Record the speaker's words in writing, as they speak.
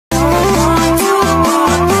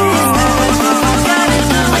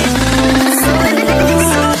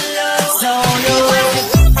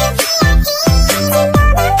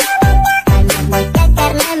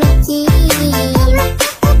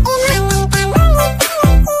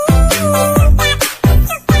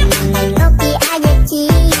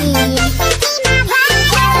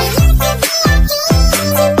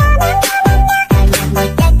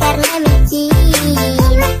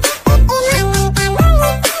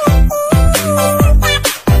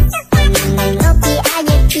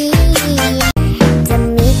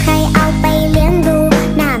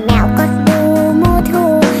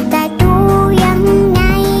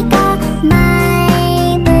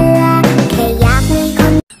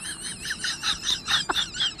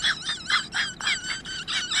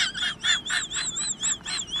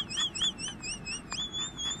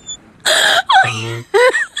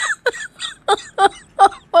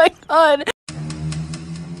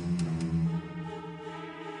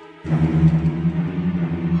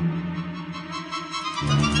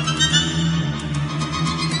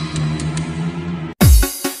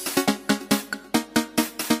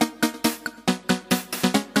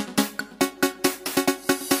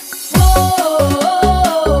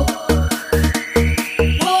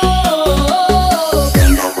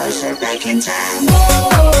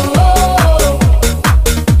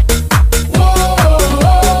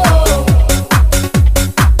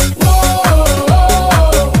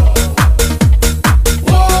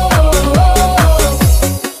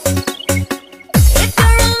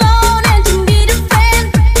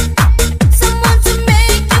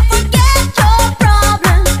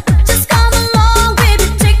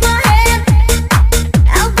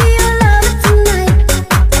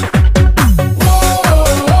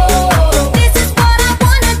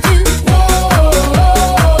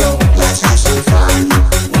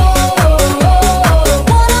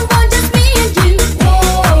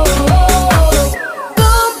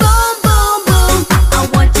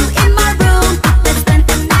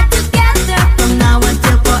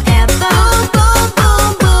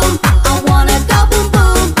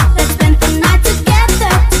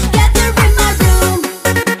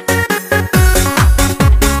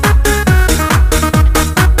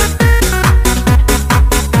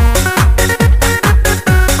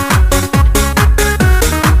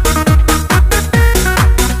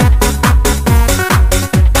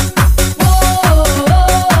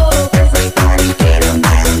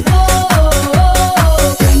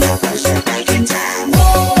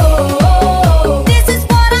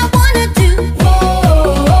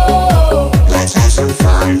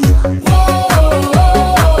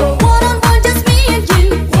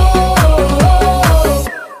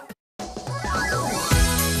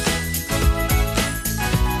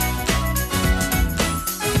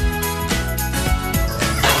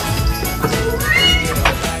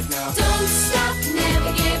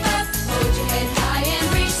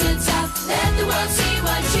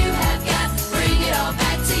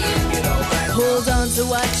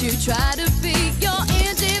what you try to be. Your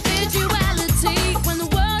individuality when the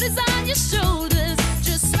world is on your shoulders.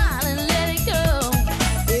 Just smile and let it go.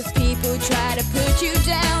 If people try to put you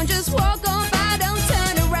down, just walk on by, don't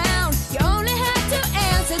turn around. You only have to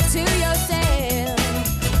answer to yourself.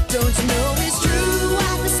 Don't you know it's true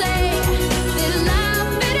what they say, that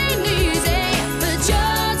life it ain't easy, but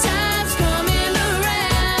your time's coming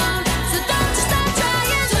around. So don't you stop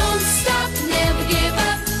trying, don't stop, never give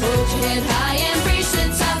up. Hold your head high and reach the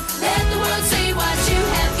top. Let the world see what you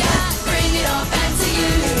have got. Bring it all back to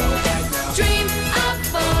you. Dream of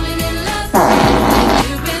falling in love. Anything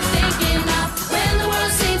you've been thinking of when the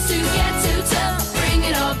world seems to get too tough. Bring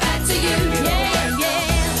it all back to you. Yeah, yeah.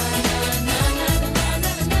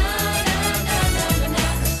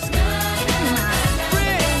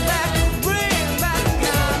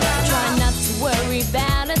 Try not to worry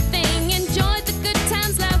about a thing. Enjoy the good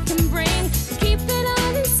times love can bring. Keep it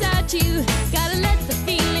all inside you. Gotta let the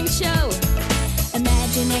feeling show.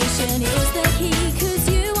 Imagination is the key, 'cause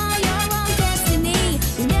you are your own destiny.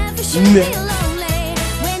 You never should feel lonely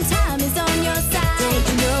when time is on your side. Don't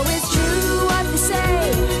you know it's true what they say?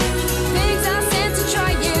 Things are sent to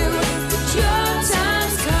try you, but your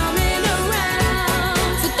time's coming around.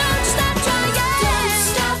 So don't you stop trying. Don't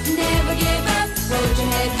stop, never give up. Hold your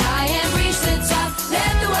head high and reach the top.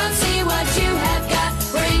 Let the world see what you have got.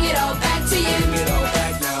 Bring it all back to you.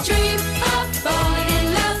 Dream of falling in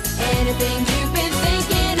love. Anything you've been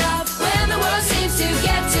thinking of when the world seems to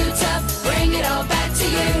get too tough. Bring it all back to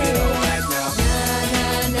you.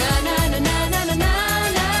 Na na na na na na na na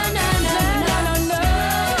na na na na na.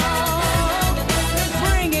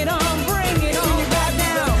 Bring it on, bring it on. Right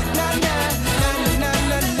now. Na na na na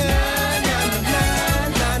na na na na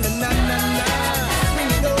na na na na.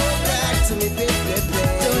 Bring it all back to me, baby.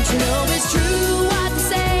 Don't you know it's true what they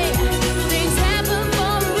say? Things happen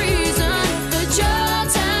for a reason, but your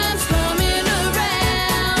time's coming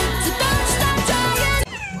around. So don't stop trying.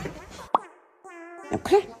 快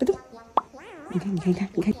点，别动！你看，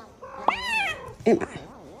哎呀妈呀！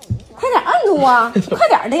快点按住啊！快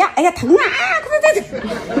点的呀！哎呀，疼啊！快！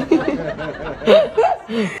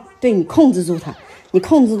对你控制住它，你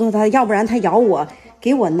控制住它，要不然它咬我，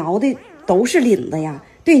给我挠的都是领子呀。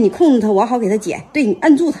对你控制它，我好给它剪。对你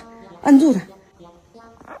按住它，按住它。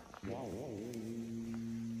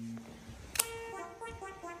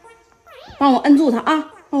帮我摁住它啊！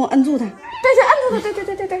帮我摁住它。对，按住它。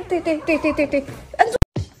对，摁住。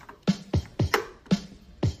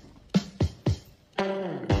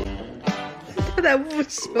他在捂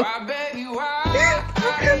手，他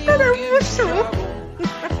在捂手，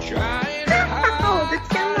我的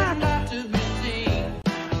天哪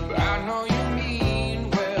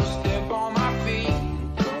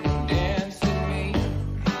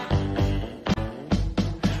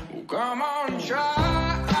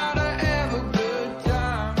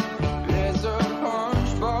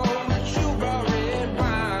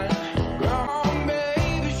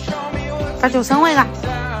！89位个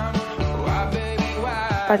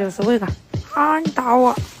，80位个，啊！你打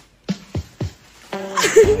我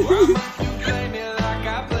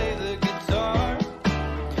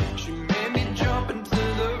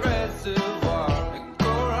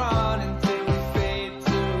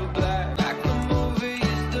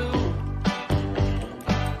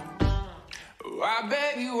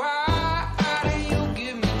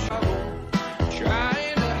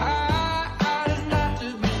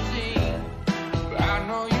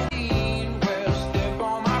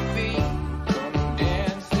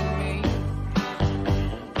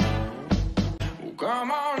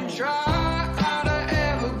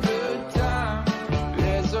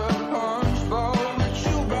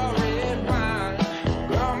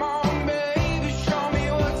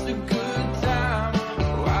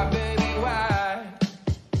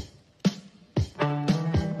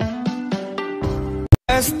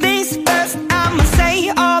！First things first, I'ma say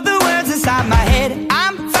all the words inside my head.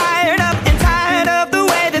 I'm fired up and tired of the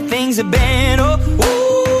way that things have been. Oh,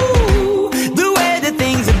 ooh, the way that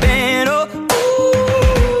things have been. Oh,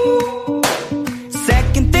 ooh.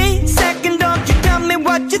 Second, don't you tell me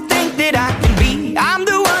what you think that I can be. I'm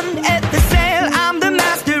the one at the sail, I'm the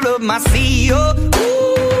master of my sea. Oh,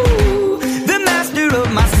 ooh, the master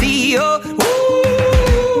of my sea. Oh,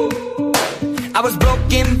 I was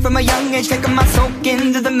broken from a young age, taking my soak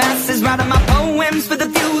into the masses, writing my poems for the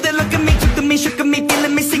few that look at me, took at me, shook at me,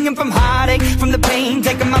 feeling me, singing from heartache, from the pain,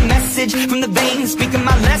 taking my message from the veins, speaking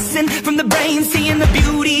my lesson from the brain, seeing the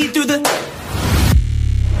beauty through the.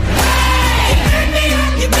 Hey,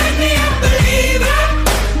 you turn me up, believer,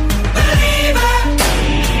 believer.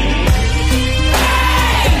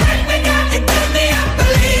 Hey, you turn me up,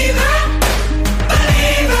 believer, believer.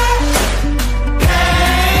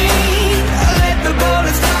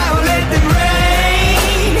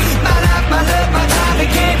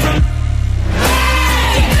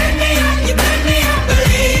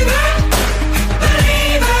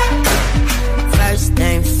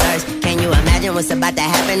 about to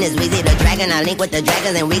happen is we see the dragon. I link with the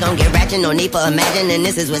dragons and we gon' get ratchet. No need for imagining,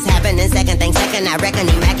 this is what's happening. Second thing second, I reckon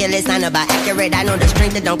immaculate. Sign about accurate. I know the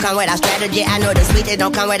strength that don't come without strategy. I know the sweet that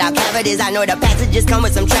don't come without cavities. I know the passages come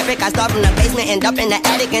with some traffic. I start from the basement, end up in the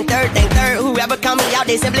attic. And third thing third, whoever count me out,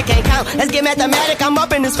 they simply can't count. Let's get mathematic, I'm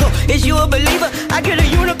up in this hook. Is you a believer? I get a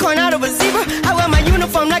unicorn out of a zebra. I wear my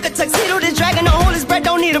uniform like a tuxedo. This dragon don't hold his breath,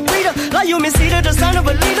 don't need a breather. Like you miss either, the son of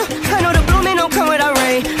a leader. I know the blooming don't come without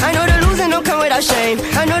rain. I know the losing don't come without shame.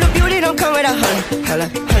 I know the beauty don't come without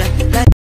honey.